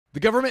The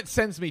government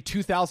sends me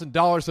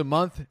 $2,000 a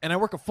month, and I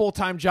work a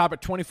full-time job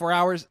at 24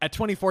 hours at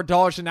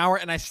 $24 an hour,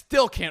 and I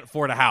still can't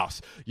afford a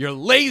house. You're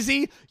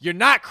lazy. You're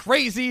not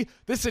crazy.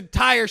 This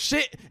entire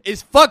shit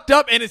is fucked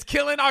up, and it's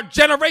killing our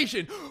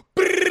generation.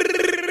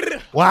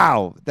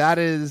 Wow, that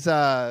is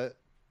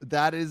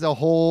a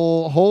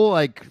whole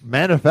like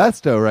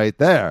manifesto right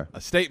there.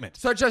 A statement.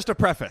 So just a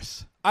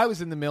preface. I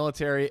was in the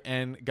military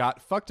and got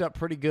fucked up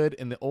pretty good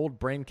in the old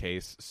brain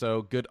case,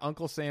 so good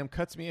Uncle Sam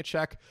cuts me a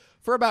check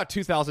for about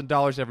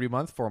 $2,000 every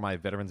month for my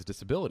veteran's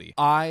disability.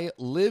 I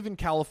live in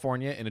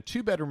California in a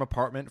 2-bedroom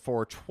apartment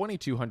for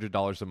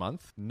 $2,200 a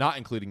month, not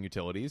including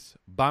utilities,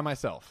 by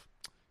myself.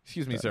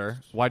 Excuse me, sir.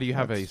 Why do you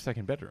have a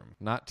second bedroom?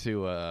 Not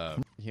to,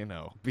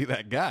 be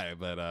that guy,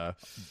 but...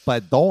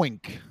 But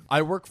doink.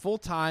 I work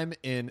full-time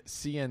in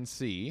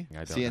CNC.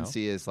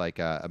 CNC is like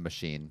a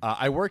machine.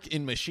 I work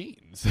in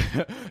machines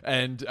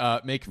and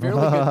make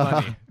fairly good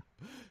money.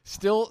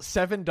 Still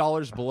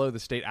 $7 below the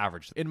state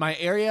average. In my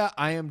area,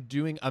 I am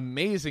doing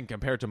amazing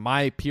compared to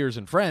my peers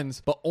and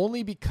friends, but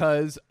only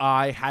because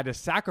I had to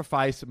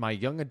sacrifice my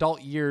young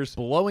adult years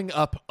blowing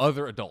up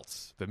other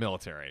adults, the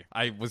military.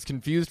 I was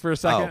confused for a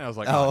second. I was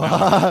like,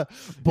 no.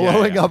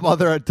 Blowing up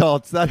other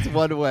adults. That's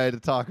one way to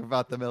talk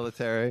about the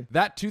military.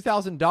 That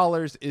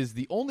 $2,000 is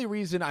the only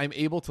reason I'm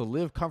able to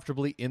live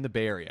comfortably in the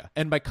Bay Area.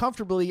 And by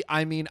comfortably,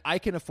 I mean I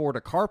can afford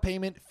a car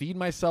payment, feed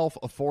myself,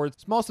 afford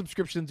small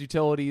subscriptions,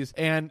 utilities,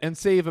 and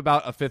save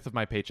about a fifth of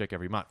my paycheck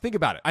every month. Think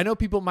about it. I know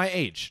people my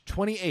age,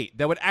 28,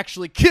 that would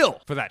actually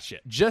kill for that shit.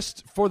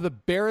 Just for the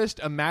barest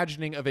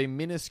imagining of a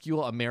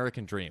minuscule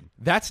American dream.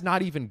 That's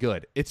not even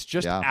good. It's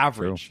just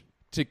average.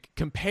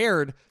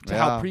 Compared to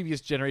how previous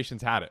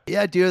generations had it.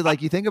 Yeah, dude,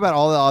 like you think about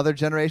all the other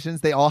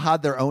generations, they all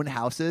had their own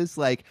houses.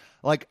 Like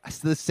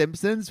The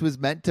Simpsons was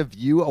meant to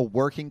view a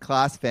working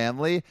class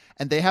family,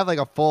 and they have like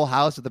a full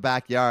house with a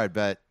backyard,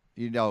 but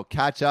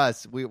catch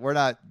us. We're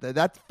not.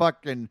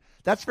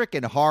 That's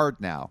freaking hard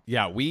now.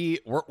 Yeah,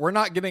 we're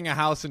not getting a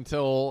house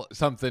until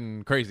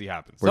something crazy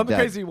happens. Something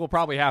crazy will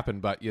probably happen,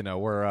 but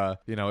we're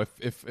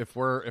if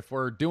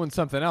we're doing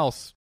something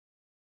else,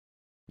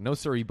 no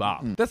siree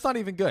Bob. That's not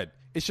even good.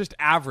 It's just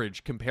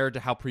average compared to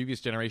how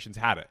previous generations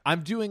had it.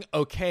 I'm doing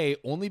okay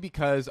only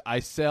because I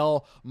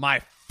sell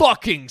my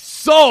fucking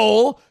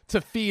soul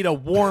to feed a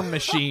war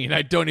machine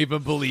I don't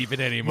even believe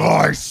in anymore.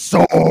 My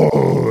soul.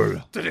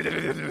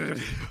 I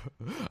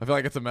feel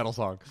like it's a metal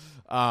song.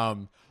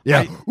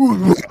 Yeah.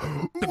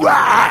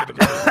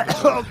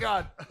 Oh,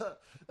 God.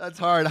 That's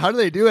hard. How do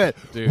they do it?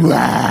 Dude,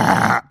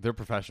 they're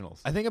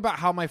professionals. I think about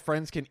how my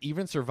friends can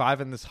even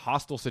survive in this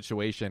hostile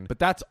situation, but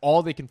that's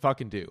all they can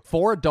fucking do.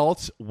 4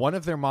 adults, one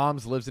of their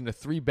moms lives in a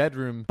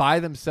 3-bedroom by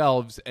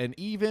themselves, and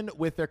even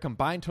with their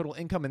combined total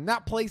income in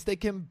that place, they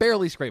can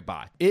barely scrape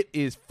by. It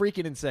is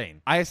freaking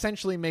insane. I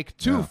essentially make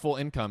 2 full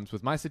incomes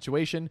with my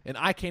situation, and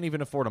I can't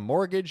even afford a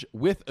mortgage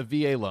with a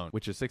VA loan,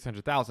 which is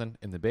 $600,000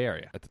 in the Bay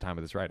Area at the time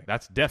of this writing.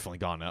 That's definitely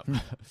gone up.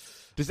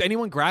 Does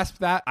anyone grasp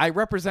that? I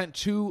represent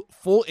 2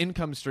 full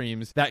income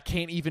streams that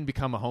can't even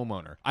become a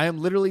homeowner. I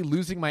am literally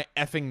losing my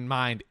effing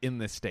mind in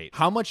this state.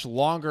 How much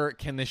longer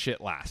can this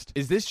shit last?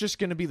 Is this just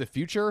going to be the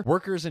future?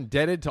 Workers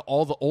indebted to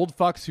all the old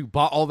fucks who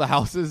bought all the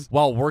houses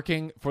while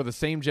working for the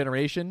same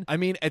generation? I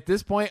mean, at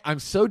this point, I'm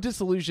so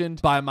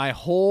disillusioned by my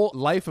whole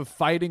life of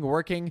fighting,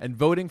 working, and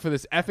voting for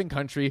this effing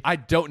country, I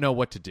don't know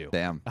what to do.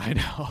 Damn. I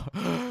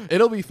know.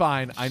 It'll be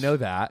fine. I know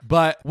that.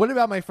 But what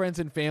about my friends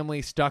and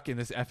family stuck in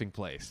this effing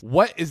place?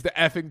 What is the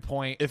effing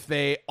point if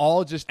they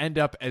all just end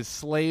up as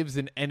slaves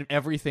in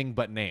everything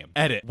but name?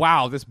 Edit.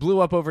 Wow, this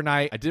blew up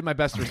overnight. I did my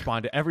best to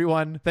respond to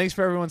everyone. Thanks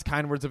for everyone's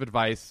kind words of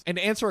advice. And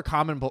to answer a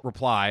common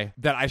reply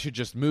that I should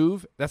just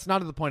move, that's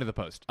not the point of the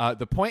post.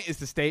 The point is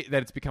to state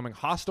that it's becoming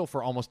hostile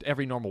for almost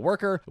every normal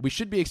worker. We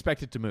should be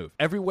expected to move.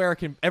 Everywhere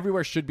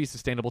should be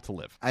sustainable to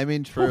live. I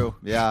mean, true.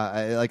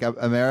 Yeah,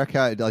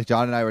 America, like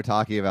John and I were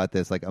talking about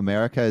this, like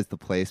America is the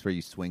place where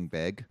you swing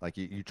big. Like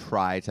you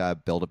try to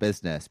build a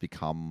business,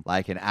 become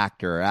like an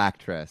actor or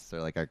actress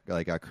or like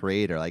a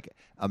creator. Like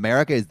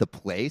America is the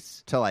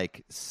place to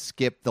like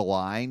skip the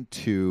line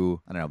to,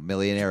 I don't know,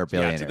 millionaire or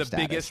billionaire to the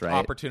status, biggest right?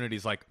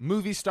 opportunities, like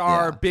movie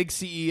star, big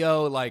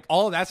CEO, like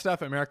all of that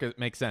stuff. America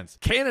makes sense.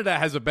 Canada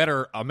has a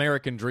better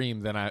American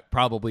dream than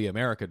probably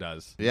America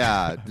does.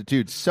 Yeah,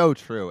 dude, so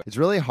true. It's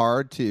really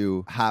hard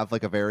to have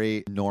like a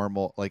very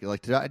normal, like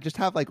to just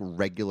have like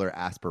regular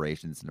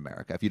aspirations in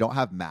America. If you don't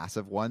have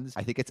massive ones,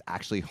 I think it's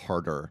actually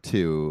harder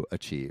to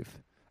achieve.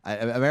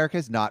 America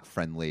is not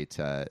friendly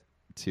to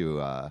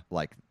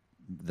like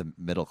the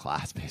middle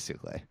class,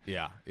 basically.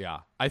 Yeah.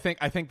 I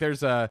think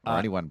there's or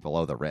anyone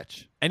below the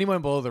rich.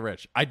 Anyone below the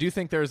rich. I do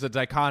think there's a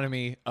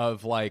dichotomy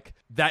of like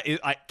that is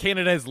like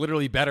Canada is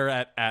literally better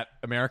at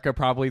America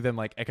probably than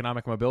like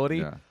economic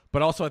mobility,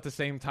 but also at the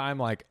same time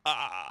like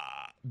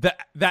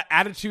that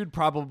attitude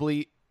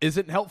probably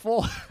isn't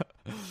helpful.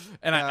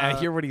 And I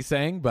hear what he's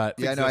saying,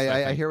 but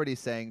I hear what he's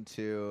saying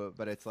too,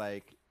 but it's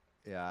like.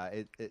 Yeah,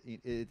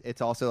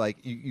 it's also like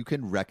you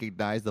can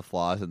recognize the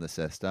flaws in the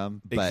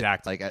system, but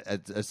exactly. like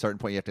at a certain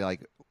point you have to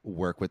like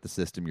work with the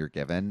system you're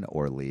given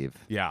or leave.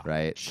 Yeah.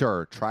 Right.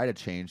 Sure. Try to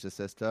change the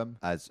system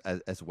as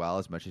well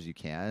as much as you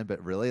can.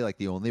 But really, like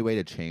the only way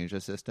to change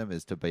the system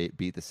is to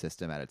beat the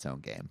system at its own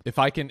game. If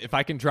I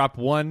can drop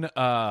one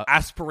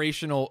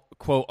aspirational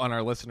quote on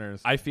our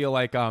listeners, I feel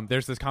like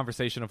there's this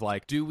conversation of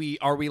like,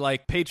 are we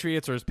like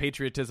patriots, or is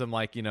patriotism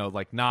like,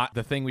 like not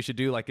the thing we should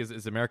do? Like,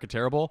 is America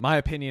terrible? My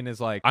opinion is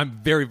like,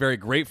 I'm very, very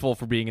grateful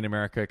for being in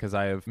America because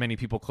I have many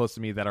people close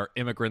to me that are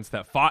immigrants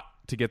that fought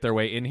to get their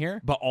way in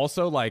here, but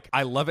also like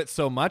I love it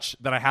so much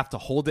that I have to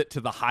hold it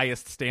to the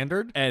highest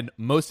standard, and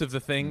most of the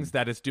things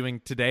that it's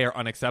doing today are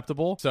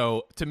unacceptable.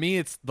 So to me,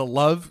 it's the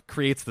love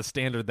creates the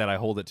standard that I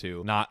hold it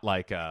to, not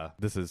like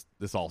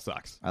this all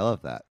sucks. I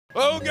love that.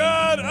 Oh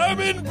God,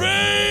 I'm in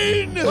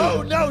pain!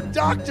 Oh no,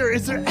 doctor,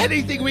 is there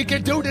anything we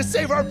can do to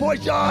save our boy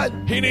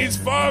John? He needs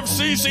 5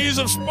 cc's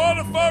of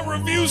Spotify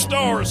review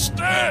stars,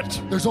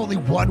 stat! There's only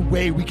one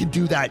way we can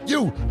do that.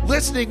 You,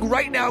 listening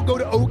right now, go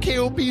to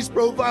OKOP's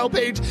profile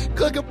page,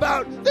 click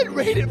about, then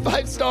rate it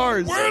 5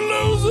 stars. We're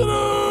losing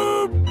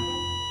him!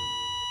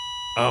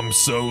 I'm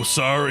so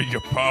sorry your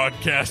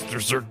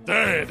podcasters are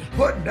dead.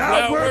 But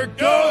now we're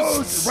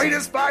ghosts! Rate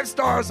us 5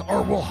 stars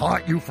or we'll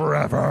haunt you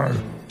forever.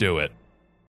 Do it.